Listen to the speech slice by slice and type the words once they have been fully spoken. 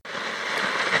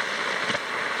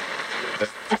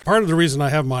Part of the reason I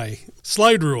have my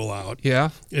slide rule out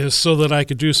is so that I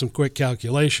could do some quick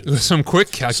calculations. Some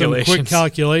quick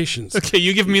calculations. Okay,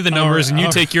 you give me the numbers and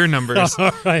you take your numbers. All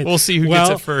right. We'll see who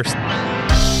gets it first.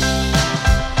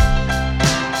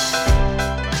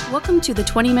 Welcome to the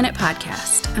 20-Minute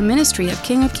Podcast, a ministry of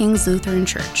King of Kings Lutheran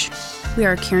Church. We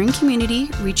are a caring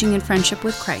community reaching in friendship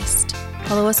with Christ.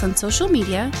 Follow us on social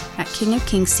media at King of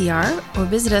Kings CR or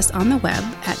visit us on the web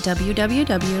at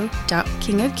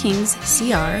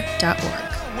www.kingofkingscr.org.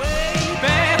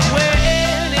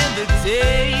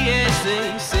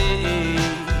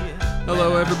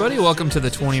 Hello, everybody. Welcome to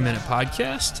the 20-Minute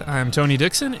Podcast. I'm Tony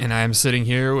Dixon, and I'm sitting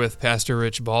here with Pastor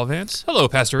Rich Ballvance. Hello,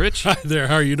 Pastor Rich. Hi there.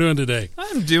 How are you doing today?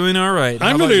 I'm doing all right.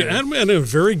 I'm in a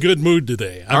very good mood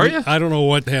today. Are you? I don't know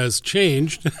what has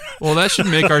changed. Well, that should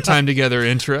make our time together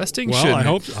interesting, well,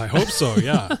 shouldn't it? I hope so,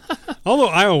 yeah. Although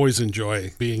I always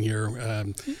enjoy being here,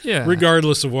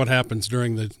 regardless of what happens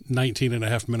during the 19 and a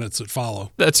half minutes that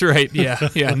follow. That's right, yeah.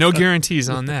 No guarantees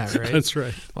on that, right? That's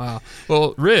right. Wow.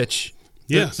 Well, Rich,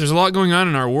 yes. There's a lot going on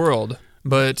in our world,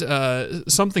 but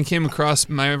something came across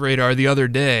my radar the other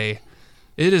day.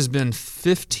 It has been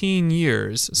 15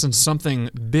 years since something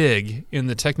big in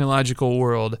the technological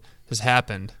world has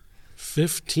happened.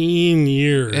 15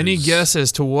 years. Any guess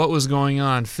as to what was going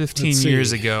on 15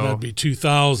 years ago? That'd be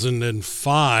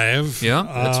 2005. Yeah,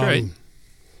 that's right.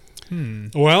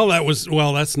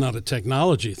 Well, that's not a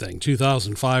technology thing.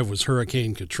 2005 was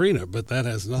Hurricane Katrina, but that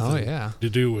has nothing to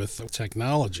do with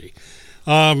technology.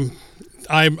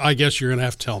 I guess you're going to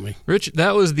have to tell me. Rich,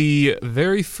 that was the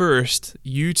very first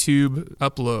YouTube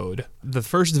upload. The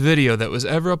first video that was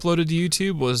ever uploaded to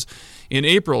YouTube was in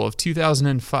April of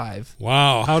 2005.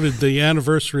 Wow. How did the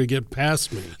anniversary get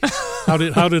past me? How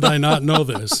did I not know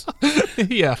this?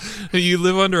 Yeah. You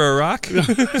live under a rock?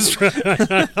 That's right.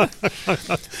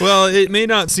 Well, it may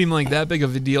not seem like that big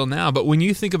of a deal now, but when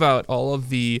you think about all of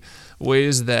the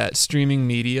ways that streaming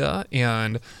media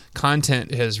and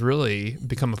content has really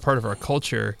become a part of our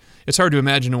culture, it's hard to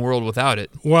imagine a world without it.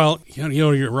 Well,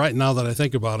 you're right now that I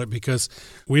think about it, because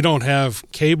we don't have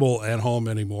cable at home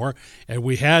anymore, and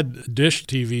we had Dish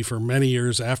TV for many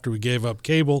years after we gave up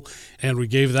cable, and we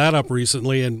gave that up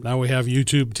recently, and now we have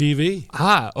YouTube TV.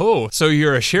 So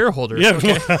you're a shareholder. Yeah,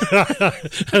 okay.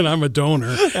 And I'm a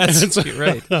donor. That's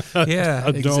right. Yeah,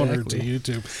 a donor to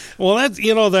YouTube. Well,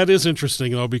 that is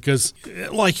interesting, though, because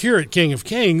like here at King of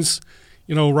Kings,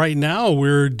 right now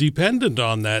we're dependent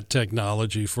on that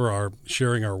technology for our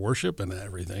sharing our worship and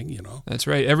everything, That's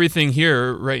right. Everything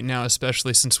here right now,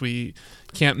 especially since we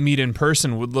can't meet in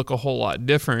person, would look a whole lot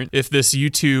different if this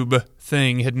YouTube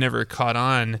thing had never caught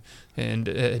on and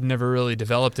had never really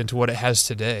developed into what it has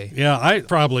today. Yeah, I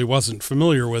probably wasn't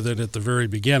familiar with it at the very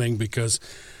beginning because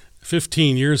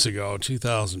 15 years ago,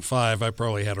 2005, I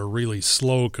probably had a really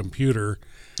slow computer.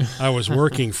 I was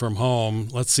working from home.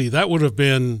 Let's see, that would have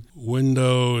been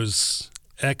Windows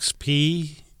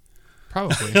XP?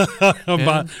 Probably.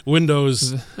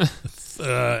 Windows,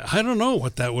 I don't know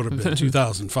what that would have been,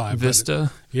 2005.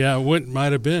 Vista? Yeah, what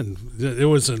might have been. It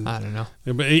was I don't know.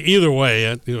 But either way,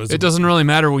 it doesn't really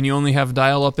matter when you only have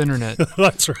dial-up internet.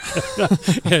 That's right.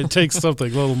 It takes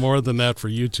something a little more than that for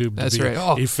YouTube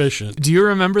to be efficient. Do you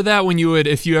remember that when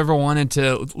if you ever wanted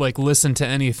to listen to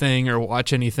anything or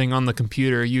watch anything on the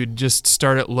computer, you'd just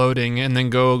start it loading and then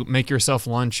go make yourself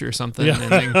lunch or something,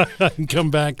 and then come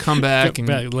back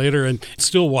later and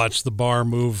still watch the bar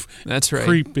move. That's right.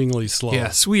 Creepingly slow. Yeah,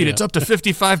 sweet. Yeah. It's up to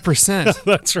 55%.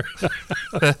 That's right.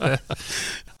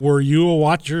 Were you a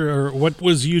watcher, or what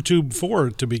was YouTube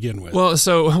for to begin with? Well,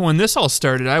 so when this all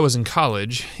started, I was in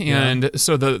college, and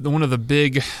so the one of the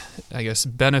big, I guess,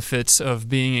 benefits of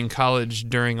being in college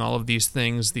during all of these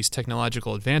things, these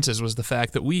technological advances, was the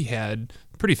fact that we had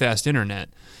pretty fast internet.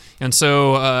 And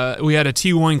so we had a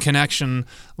T1 connection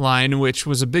line, which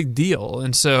was a big deal.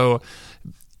 And so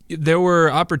there were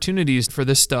opportunities for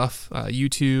this stuff,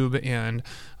 YouTube and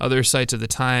other sites at the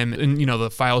time. And, the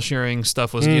file sharing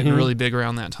stuff was getting really big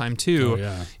around that time, too. Oh,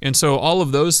 yeah. And so all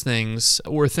of those things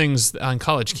were things on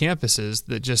college campuses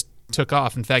that just took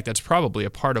off. In fact, that's probably a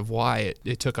part of why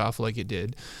it took off like it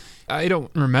did. I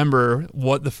don't remember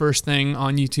what the first thing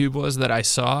on YouTube was that I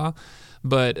saw,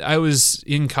 but I was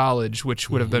in college, which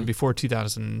would have been before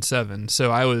 2007. So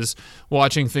I was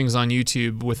watching things on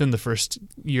YouTube within the first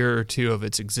year or two of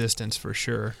its existence, for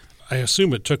sure. I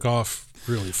assume it took off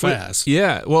really fast.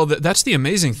 Yeah. Well, that's the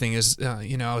amazing thing is,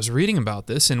 I was reading about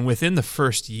this, and within the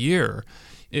first year,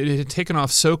 it had taken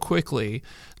off so quickly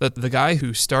that the guy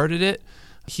who started it,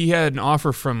 he had an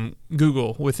offer from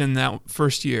Google within that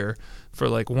first year for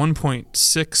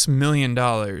 $1.6 million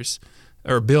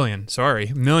or billion,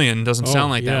 sorry. Million doesn't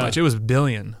sound like that much. It was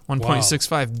billion,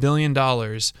 $1.65 billion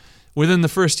within the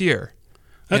first year.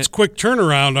 That's quick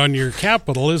turnaround on your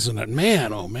capital, isn't it?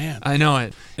 Man, oh man. I know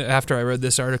it. After I read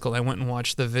this article, I went and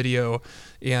watched the video,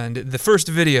 and the first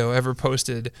video ever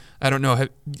posted, I don't know,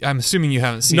 I'm assuming you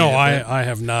haven't seen it. No, I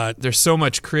have not. There's so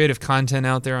much creative content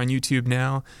out there on YouTube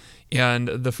now, and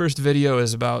the first video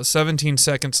is about 17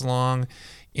 seconds long,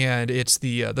 and it's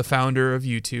the founder of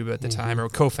YouTube at the time, or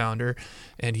co-founder,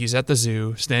 and he's at the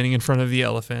zoo, standing in front of the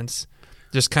elephants,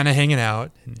 just kind of hanging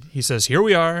out. And he says, "Here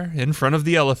we are, in front of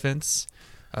the elephants.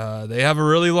 They have a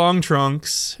really long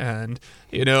trunks," and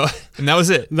and that was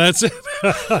it. That's it.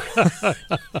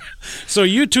 So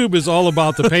YouTube is all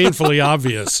about the painfully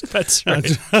obvious. That's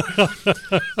right.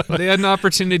 They had an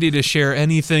opportunity to share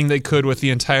anything they could with the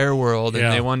entire world,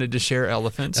 and they wanted to share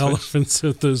elephants. Elephants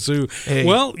at the zoo. Hey.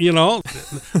 Well,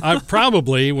 I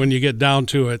probably, when you get down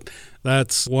to it,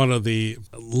 that's one of the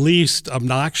least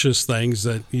obnoxious things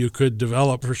that you could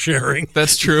develop for sharing.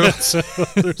 That's true.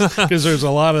 Because there's a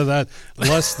lot of that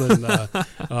less than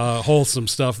wholesome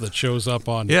stuff that shows up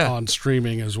on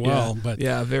streaming as well. Yeah. But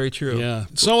very true. Yeah.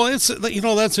 So it's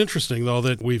that's interesting though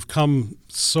that we've come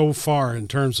so far in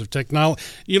terms of technology.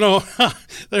 That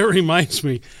reminds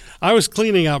me. I was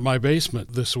cleaning out my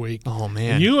basement this week. Oh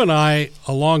man. You and I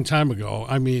a long time ago.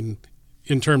 I mean,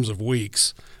 in terms of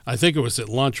weeks. I think it was at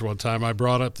lunch one time I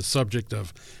brought up the subject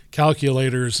of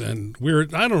calculators, and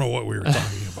I don't know what we were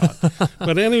talking about.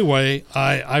 But anyway,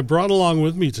 I brought along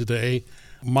with me today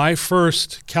my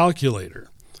first calculator,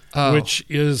 which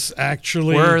is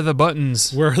actually... Where are the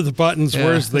buttons? Where are the buttons? Yeah.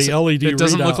 Where's the LED readout? It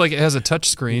doesn't look like it has a touch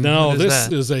screen. No,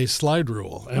 this is a slide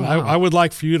rule. And I would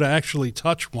like for you to actually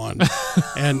touch one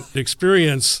and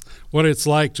experience what it's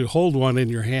like to hold one in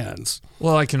your hands.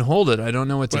 Well, I can hold it. I don't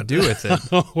know what to do with it.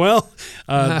 Well,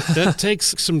 that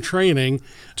takes some training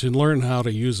to learn how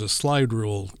to use a slide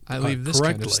rule I leave this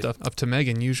correctly. kind of stuff up to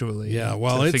Megan usually. Yeah,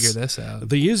 well, to figure this out.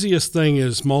 The easiest thing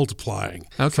is multiplying.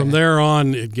 Okay. From there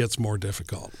on, it gets more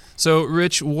difficult. So,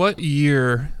 Rich, what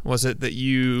year was it that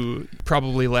you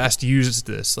probably last used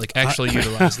this, like actually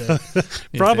utilized it?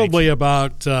 Probably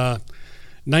about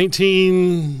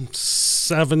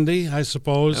 1970, I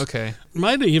suppose. Okay.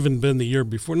 Might have even been the year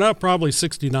before. Not probably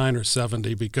 69 or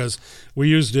 70 because we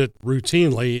used it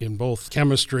routinely in both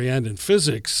chemistry and in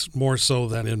physics, more so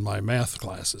than in my math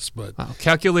classes. But wow.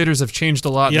 Calculators have changed a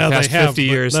lot in the past they have, 50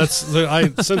 years.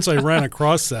 Since I ran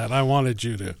across that, I wanted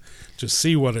you to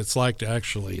see what it's like to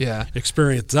actually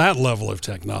experience that level of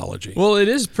technology. Well, it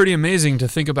is pretty amazing to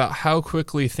think about how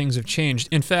quickly things have changed.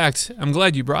 In fact, I'm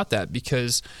glad you brought that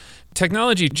because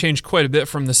technology changed quite a bit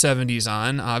from the 70s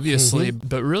on, obviously,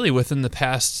 but really within the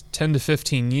past 10 to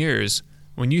 15 years,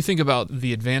 when you think about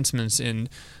the advancements in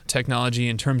technology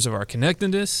in terms of our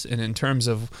connectedness and in terms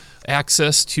of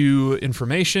access to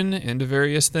information and to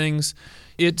various things,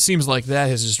 it seems like that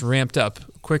has just ramped up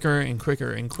quicker and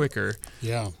quicker and quicker.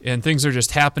 Yeah. And things are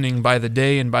just happening by the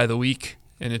day and by the week,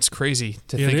 and it's crazy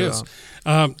to think about.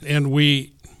 And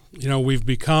we've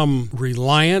become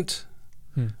reliant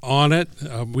on it.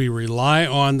 We rely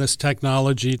on this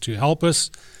technology to help us.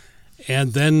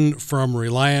 And then from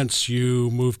reliance,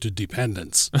 you move to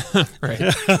dependence.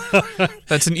 Right.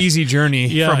 That's an easy journey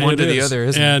from one to the other,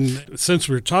 isn't it? And since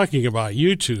we're talking about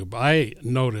YouTube, I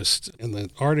noticed in the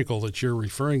article that you're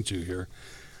referring to here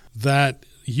that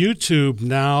YouTube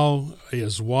now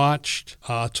is watched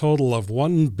a total of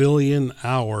 1 billion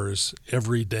hours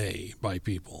every day by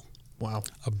people. Wow.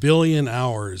 1 billion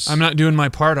hours. I'm not doing my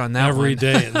part on that every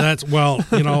day. That's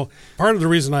part of the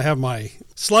reason I have my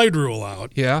slide rule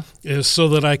out is so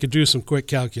that I could do some quick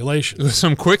calculations.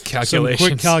 Some quick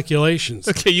calculations.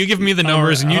 Okay, you give me the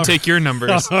numbers and you take your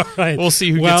numbers. All right. We'll see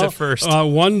who gets it first.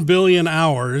 1 billion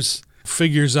hours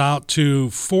figures out to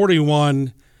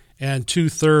 41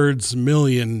 2/3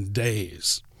 million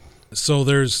days. So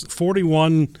there's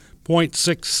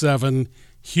 41.67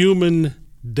 human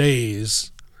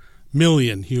days,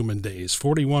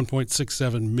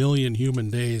 41.67 million human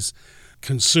days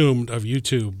consumed of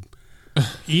YouTube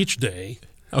each day,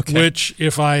 which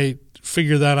if I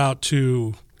figure that out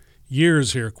to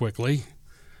years here quickly,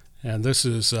 and this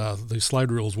is the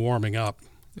slide rule's warming up.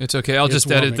 It's okay. I'll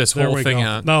just edit this whole thing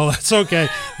out. No, that's okay.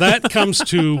 That comes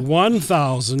to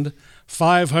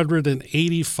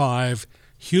 1,585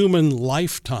 human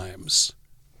lifetimes.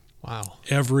 Wow.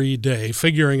 Every day,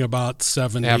 figuring about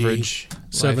 70 year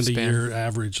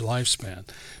average lifespan.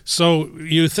 So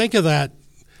you think of that.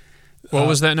 What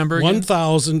was that number again?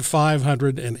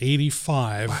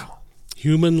 1,585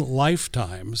 human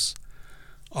lifetimes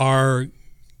are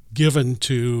given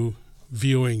to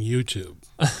viewing YouTube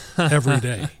every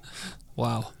day.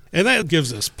 Wow. And that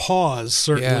gives us pause,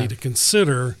 certainly, to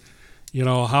consider,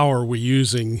 how are we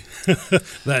using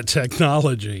that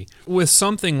technology? With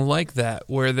something like that,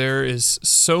 where there is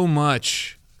so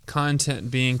much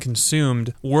content being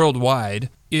consumed worldwide,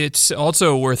 it's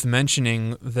also worth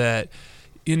mentioning that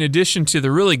in addition to the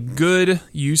really good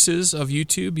uses of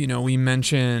YouTube, we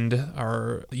mentioned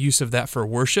our use of that for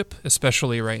worship,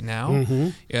 especially right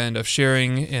now, and of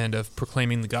sharing and of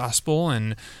proclaiming the gospel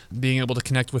and being able to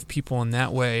connect with people in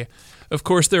that way. Of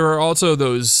course, there are also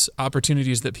those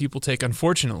opportunities that people take,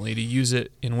 unfortunately, to use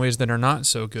it in ways that are not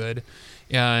so good.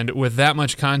 And with that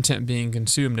much content being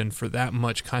consumed and for that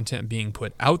much content being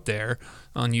put out there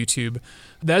on YouTube,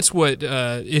 that's what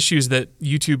issues that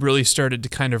YouTube really started to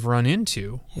kind of run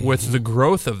into with the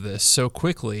growth of this so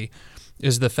quickly,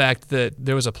 is the fact that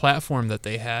there was a platform that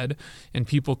they had and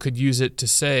people could use it to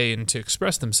say and to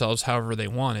express themselves however they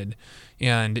wanted.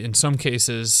 And in some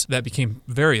cases, that became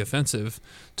very offensive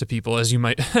to people, as you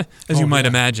might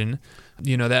imagine.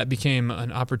 That became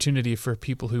an opportunity for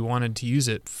people who wanted to use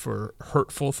it for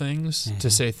hurtful things, to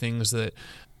say things that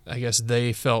I guess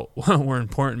they felt were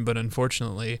important, but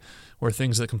unfortunately were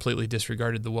things that completely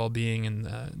disregarded the well-being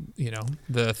and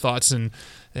the thoughts and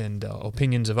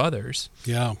opinions of others.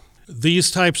 Yeah.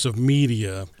 These types of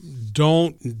media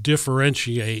don't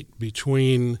differentiate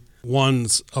between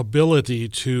one's ability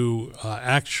to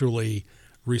actually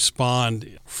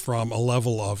respond from a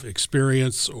level of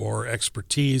experience or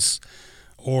expertise,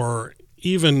 or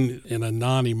even in a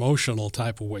non-emotional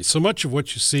type of way. So much of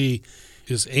what you see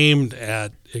is aimed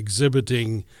at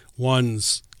exhibiting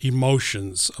one's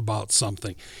emotions about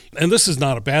something. And this is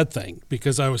not a bad thing,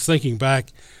 because I was thinking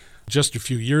back just a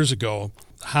few years ago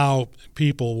how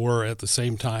people were at the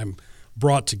same time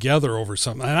brought together over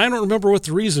something. And I don't remember what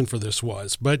the reason for this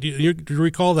was, but you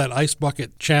recall that ice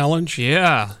bucket challenge?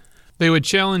 Yeah. They would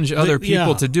challenge other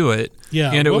people to do it.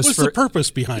 Yeah. And what was the purpose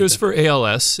behind it? It was for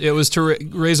ALS. It was to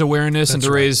raise awareness and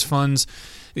to raise funds.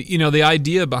 The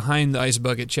idea behind the ice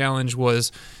bucket challenge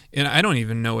was, and I don't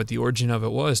even know what the origin of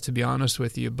it was, to be honest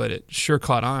with you, but it sure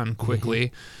caught on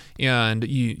quickly. And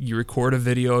you record a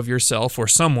video of yourself or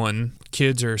someone,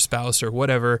 kids or spouse or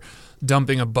whatever,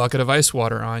 dumping a bucket of ice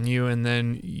water on you, and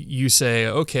then you say,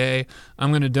 okay,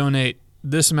 I'm going to donate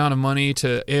this amount of money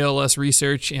to ALS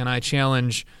research, and I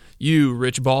challenge you,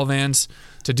 Rich Ballvance,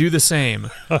 to do the same.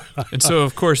 And so,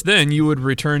 of course, then you would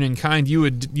return in kind. You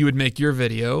would make your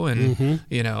video and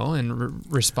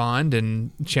respond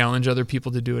and challenge other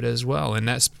people to do it as well. And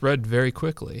that spread very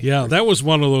quickly. Yeah, that was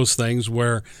one of those things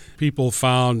where people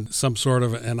found some sort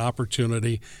of an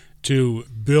opportunity to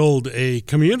build a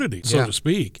community, so to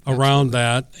speak, around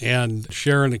that and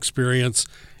share an experience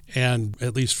and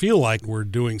at least feel like we're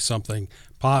doing something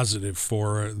positive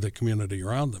for the community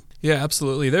around them. Yeah,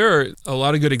 absolutely. There are a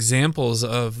lot of good examples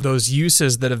of those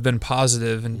uses that have been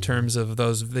positive in terms of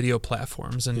those video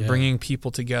platforms and bringing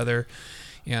people together.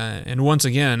 And once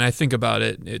again, I think about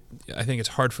it. I think it's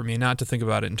hard for me not to think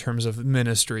about it in terms of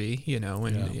ministry,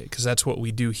 because that's what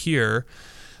we do here.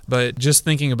 But just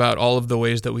thinking about all of the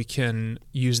ways that we can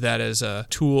use that as a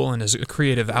tool and as a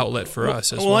creative outlet for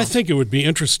us as well. Well, I think it would be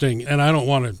interesting, and I don't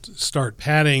want to start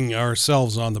patting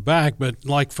ourselves on the back, but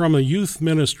like from a youth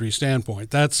ministry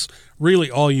standpoint, that's really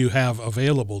all you have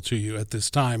available to you at this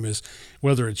time, is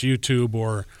whether it's YouTube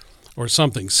or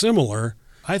something similar.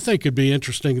 I think it'd be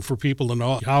interesting for people to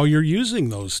know how you're using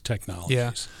those technologies.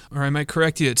 Yeah, or I might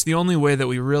correct you. It's the only way that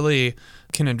we really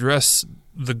can address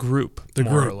the group,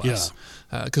 more or less.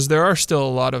 Because there are still a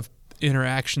lot of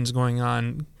interactions going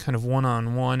on, kind of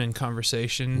one-on-one in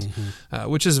conversation,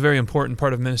 which is a very important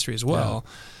part of ministry as well.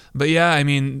 But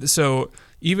so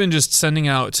even just sending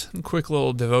out quick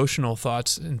little devotional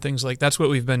thoughts and things like that's what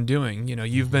we've been doing.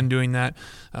 You've been doing that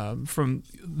from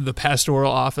the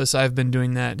pastoral office. I've been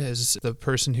doing that as the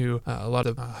person who a lot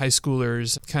of high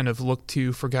schoolers kind of look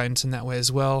to for guidance in that way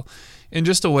as well. And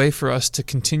just a way for us to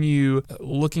continue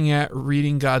looking at,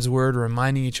 reading God's Word,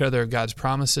 reminding each other of God's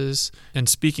promises, and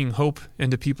speaking hope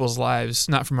into people's lives,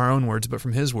 not from our own words, but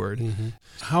from His Word.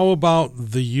 How about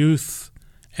the youth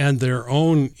and their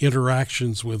own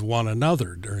interactions with one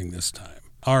another during this time?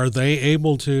 Are they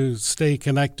able to stay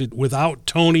connected without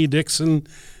Tony Dixon?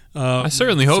 I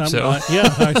certainly hope so.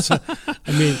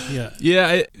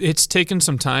 It's taken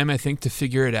some time, I think, to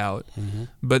figure it out.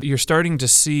 But you're starting to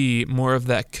see more of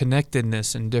that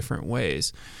connectedness in different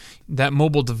ways. That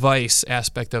mobile device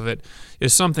aspect of it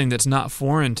is something that's not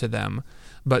foreign to them,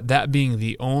 but that being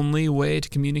the only way to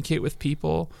communicate with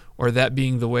people, or that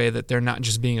being the way that they're not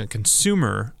just being a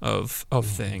consumer of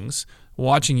things,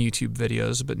 watching YouTube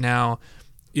videos, but now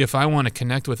if I want to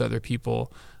connect with other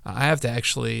people, I have to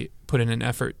actually put in an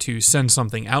effort to send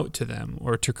something out to them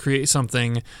or to create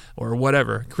something or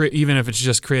whatever, even if it's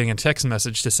just creating a text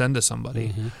message to send to somebody.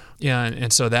 Mm-hmm. Yeah,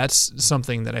 and so that's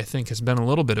something that I think has been a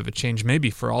little bit of a change, maybe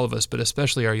for all of us, but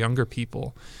especially our younger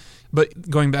people. But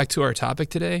going back to our topic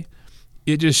today,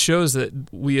 it just shows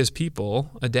that we as people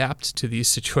adapt to these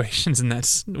situations, and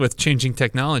that's with changing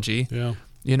technology. Yeah.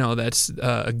 That's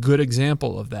a good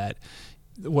example of that.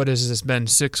 What has this been,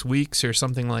 6 weeks or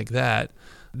something like that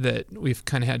we've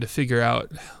kind of had to figure out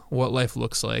what life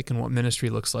looks like and what ministry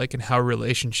looks like and how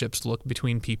relationships look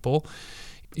between people.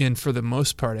 And for the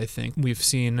most part, I think we've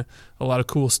seen a lot of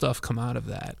cool stuff come out of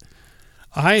that.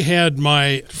 I had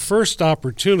my first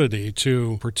opportunity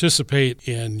to participate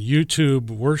in YouTube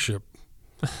worship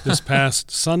this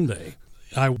past Sunday.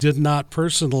 I did not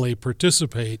personally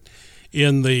participate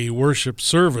in the worship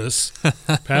service.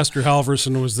 Pastor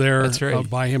Halverson was there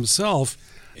by himself,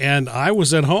 and I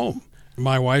was at home.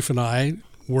 My wife and I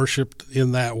worshiped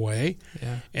in that way,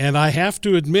 and I have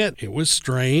to admit it was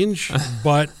strange,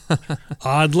 but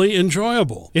oddly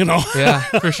enjoyable. Yeah,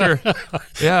 for sure.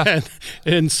 Yeah,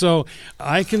 and so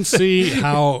I can see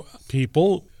how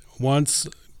people, once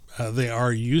they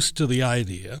are used to the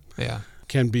idea,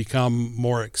 can become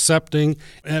more accepting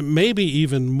and maybe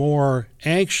even more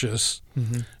anxious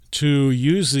to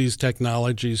use these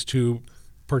technologies to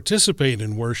participate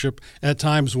in worship at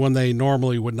times when they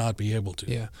normally would not be able to.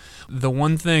 Yeah. The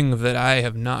one thing that I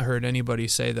have not heard anybody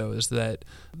say, though, is that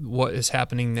what is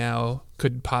happening now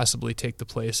could possibly take the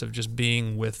place of just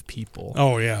being with people.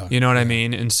 Oh, yeah. You know what I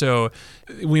mean? And so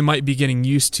we might be getting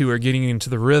used to or getting into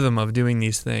the rhythm of doing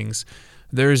these things.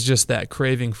 There's just that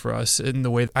craving for us in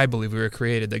the way I believe we were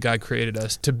created, that God created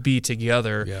us to be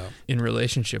together in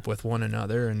relationship with one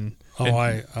another.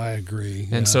 I agree.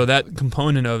 And so that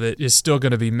component of it is still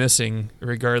going to be missing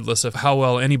regardless of how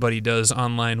well anybody does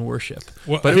online worship.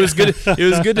 But it was good. It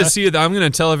was good to see that. I'm going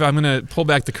to pull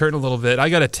back the curtain a little bit. I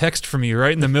got a text from you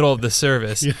right in the middle of the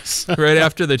service, right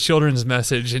after the children's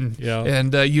message. And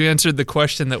you answered the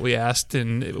question that we asked,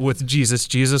 and with Jesus.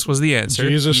 Jesus was the answer.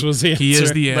 Jesus was the answer. He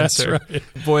is the answer. That's right.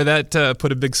 Boy, that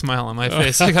put a big smile on my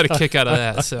face. I got a kick out of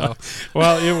that. So,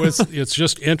 well, it's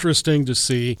just interesting to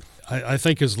see. I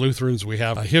think as Lutherans we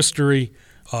have a history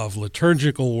of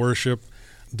liturgical worship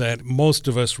that most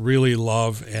of us really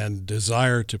love and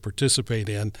desire to participate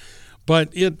in. But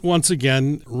it once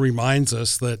again reminds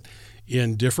us that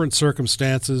in different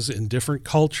circumstances, in different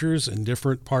cultures, in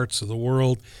different parts of the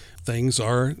world, things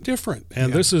are different.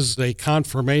 And this is a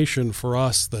confirmation for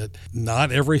us that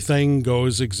not everything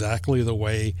goes exactly the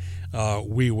way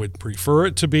we would prefer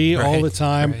it to be all the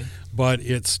time. Right. But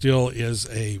it still is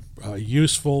a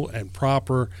useful and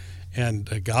proper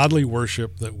and a godly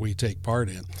worship that we take part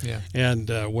in. Yeah. And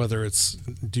whether it's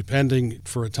depending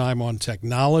for a time on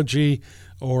technology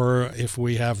or if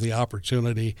we have the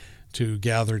opportunity to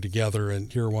gather together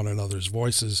and hear one another's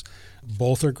voices,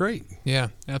 both are great. Yeah,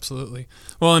 absolutely.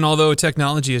 Well, and although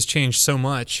technology has changed so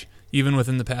much, even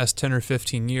within the past 10 or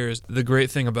 15 years, the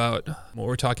great thing about what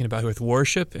we're talking about with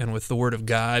worship and with the Word of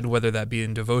God, whether that be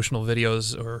in devotional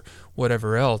videos or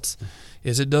whatever else,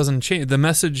 is it doesn't change. The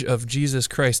message of Jesus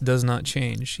Christ does not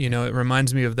change. It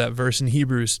reminds me of that verse in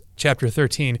Hebrews chapter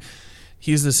 13.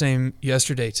 He's the same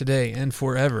yesterday, today, and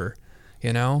forever.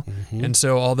 And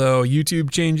so although YouTube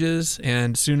changes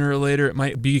and sooner or later it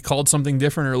might be called something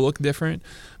different or look different,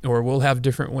 or we'll have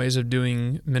different ways of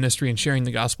doing ministry and sharing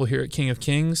the gospel here at King of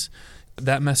Kings,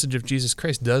 that message of Jesus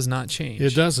Christ does not change.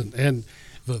 It doesn't. And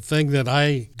the thing that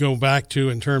I go back to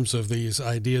in terms of these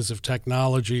ideas of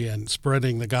technology and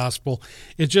spreading the gospel,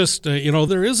 it just,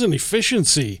 there is an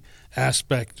efficiency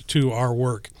aspect to our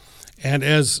work. And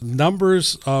as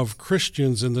numbers of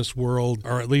Christians in this world,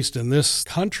 or at least in this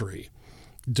country,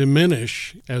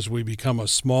 diminish as we become a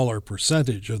smaller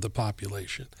percentage of the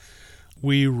population,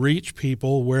 we reach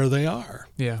people where they are.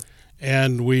 Yeah.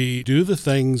 And we do the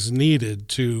things needed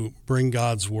to bring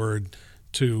God's word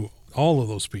to all of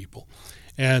those people.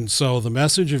 And so the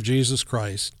message of Jesus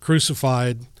Christ,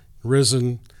 crucified,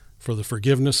 risen for the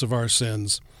forgiveness of our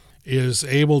sins, is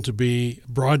able to be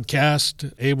broadcast,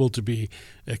 able to be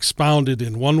expounded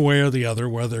in one way or the other,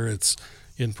 whether it's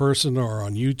in person or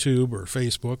on YouTube or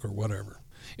Facebook or whatever.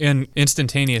 And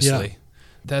instantaneously. Yeah.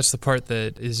 That's the part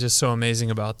that is just so amazing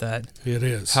about that. It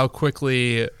is. How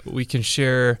quickly we can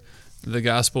share the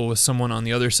gospel with someone on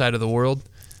the other side of the world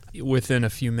within a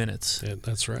few minutes. Yeah,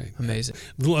 that's right. Amazing.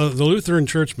 The Lutheran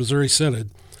Church Missouri Synod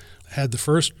had the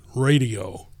first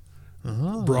radio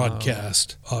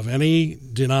broadcast of any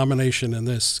denomination in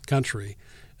this country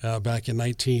back in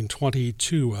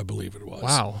 1922, I believe it was.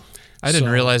 Wow. I didn't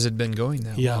realize it'd been going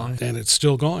that long. Yeah, and it's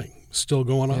still going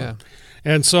on. Yeah.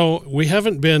 And so we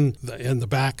haven't been in the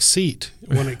back seat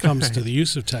when it comes to the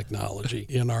use of technology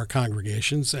in our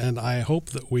congregations, and I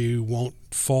hope that we won't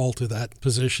fall to that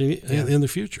position in the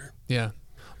future. Yeah.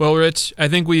 Well, Rich, I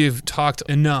think we've talked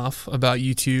enough about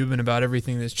YouTube and about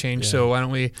everything that's changed, so why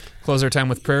don't we close our time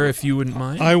with prayer, if you wouldn't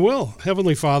mind? I will.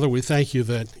 Heavenly Father, we thank you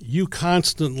that you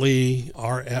constantly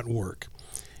are at work.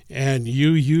 And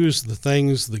you use the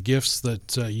things, the gifts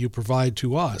that you provide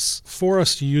to us for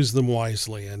us to use them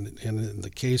wisely. And in the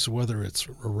case of whether it's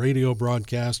a radio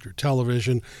broadcast or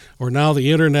television or now the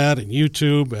internet and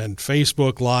YouTube and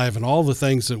Facebook Live and all the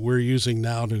things that we're using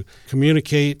now to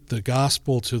communicate the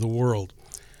gospel to the world,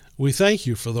 we thank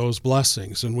you for those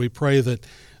blessings. And we pray that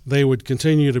they would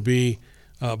continue to be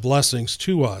blessings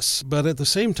to us, but at the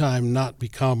same time not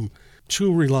become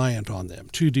too reliant on them,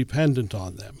 too dependent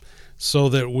on them, so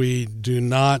that we do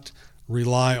not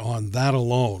rely on that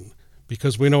alone,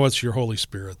 because we know it's your Holy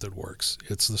Spirit that works.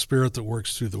 It's the Spirit that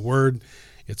works through the Word.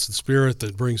 It's the Spirit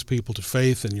that brings people to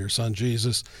faith in your Son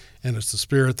Jesus, and it's the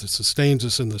Spirit that sustains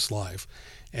us in this life.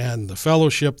 And the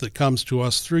fellowship that comes to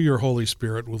us through your Holy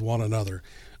Spirit with one another,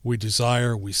 we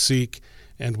desire, we seek,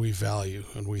 and we value,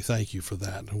 and we thank you for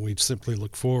that. And we simply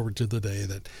look forward to the day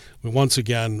that we once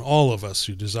again, all of us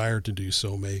who desire to do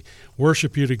so, may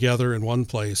worship you together in one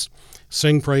place,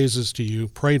 sing praises to you,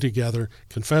 pray together,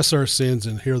 confess our sins,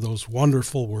 and hear those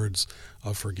wonderful words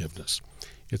of forgiveness.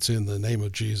 It's in the name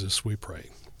of Jesus we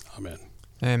pray. Amen.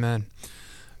 Amen.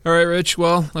 All right, Rich,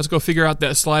 well, let's go figure out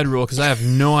that slide rule, because I have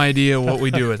no idea what we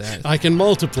do with that. I can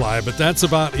multiply, but that's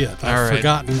about it. I've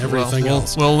forgotten everything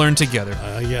else. We'll learn together.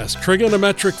 Yes,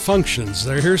 trigonometric functions.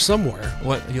 They're here somewhere.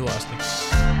 What? You lost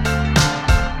me.